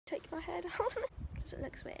my head on because it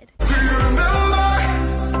looks weird. Do you remember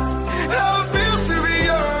how it feels to be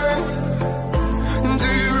young? Do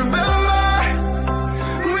you remember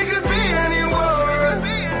we could be anyone?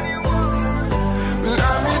 I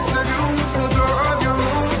miss the beautiful floor of your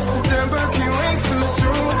room. September can't wait too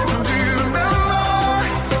soon. Do you remember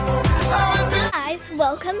how it feels? Guys,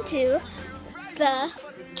 welcome to the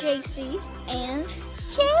JC and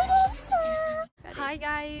Jaden. Hi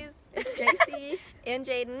guys, It's JC and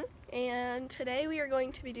Jaden, and today we are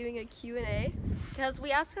going to be doing a Q&A. because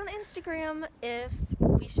we asked on Instagram if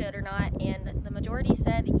we should or not, and the majority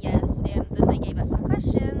said yes, and then they gave us some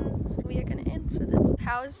questions. We are going to answer them.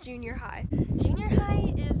 How is junior high? Junior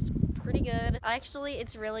high is pretty good. Actually,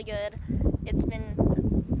 it's really good. It's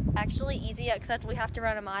been actually easy, except we have to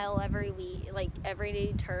run a mile every week, like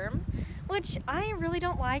every term, which I really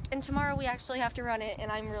don't like, and tomorrow we actually have to run it,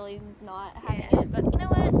 and I'm really not having it, but you know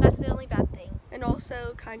what, that's the only bad thing. And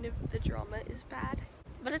also kind of the drama is bad.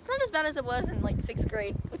 But it's not as bad as it was in like 6th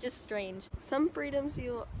grade, which is strange. Some freedoms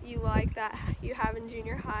you like that you have in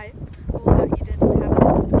junior high school that you didn't have in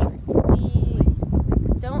elementary.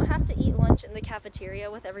 We don't have to eat lunch in the cafeteria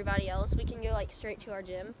with everybody else. We can go like straight to our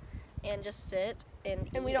gym and just sit and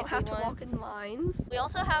eat And we don't if have to want. walk in lines. We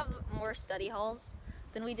also have more study halls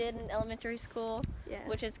than we did in elementary school, Yeah.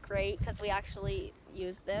 which is great because we actually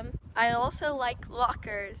use them. I also like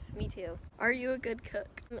lockers. Me too. Are you a good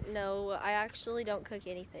cook? No, I actually don't cook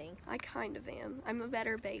anything. I kind of am. I'm a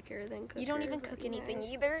better baker than cooker. You don't even but, cook you know. anything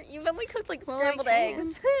either. You've only cooked like Well, I scrambled can.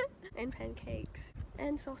 eggs. And pancakes.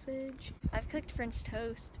 And sausage. I've cooked French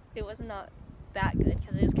toast. It was not that good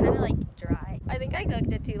because it was kind of like dry. I think I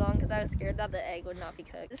cooked it too long because I was scared that the egg would not be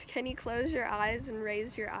cooked. Can you close your eyes and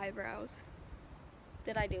raise your eyebrows?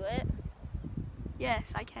 Did I do it?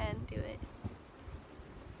 Yes, I can do it.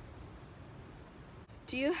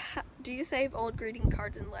 Do you save old greeting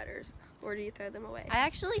cards and letters, or do you throw them away? I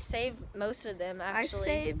actually save most of them, I actually.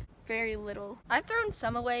 save very little. I've thrown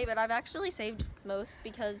some away, but I've actually saved most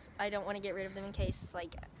because I don't want to get rid of them in case,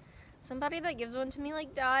 like, somebody that gives one to me,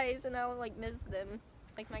 like, dies and I'll, like, miss them.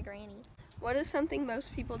 Like my granny. What is something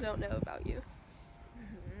most people don't know about you?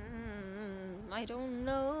 I don't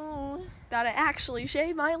know. That I actually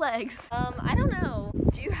shave my legs. I don't know.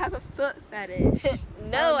 Do you have a foot fetish?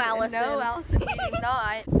 No, Allison. No, Allison, we do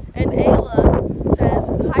not. And Ayla says,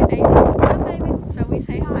 hi, babies. Hi, baby. So we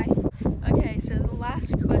say hi. Okay, so the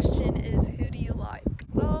last question is, who do you like?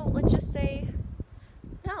 Well, let's just say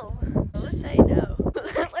no. Let's just say no.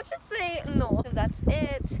 Let's just say no. So that's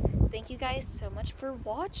it. Thank you guys so much for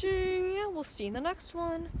watching. We'll see you in the next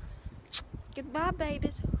one. Goodbye,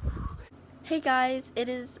 babies. Hey guys, it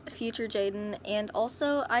is future Jaden, and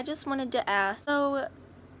also I just wanted to ask, so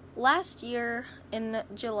last year in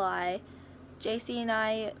July, JC and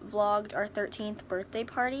I vlogged our 13th birthday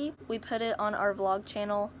party. We put it on our vlog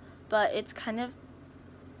channel, but it's kind of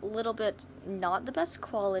a little bit not the best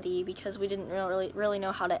quality because we didn't really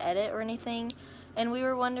know how to edit or anything, and we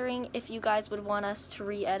were wondering if you guys would want us to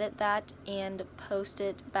re-edit that and post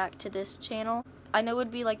it back to this channel. I know it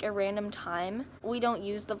would be like a random time. We don't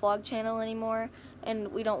use the vlog channel anymore, and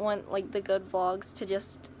we don't want like the good vlogs to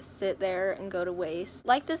just sit there and go to waste.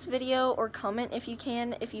 Like this video or comment if you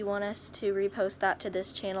can, if you want us to repost that to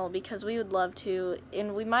this channel, because we would love to,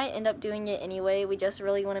 and we might end up doing it anyway. We just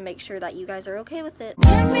really want to make sure that you guys are okay with it.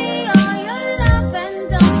 Give me all your love and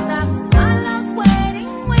don't stop my love way.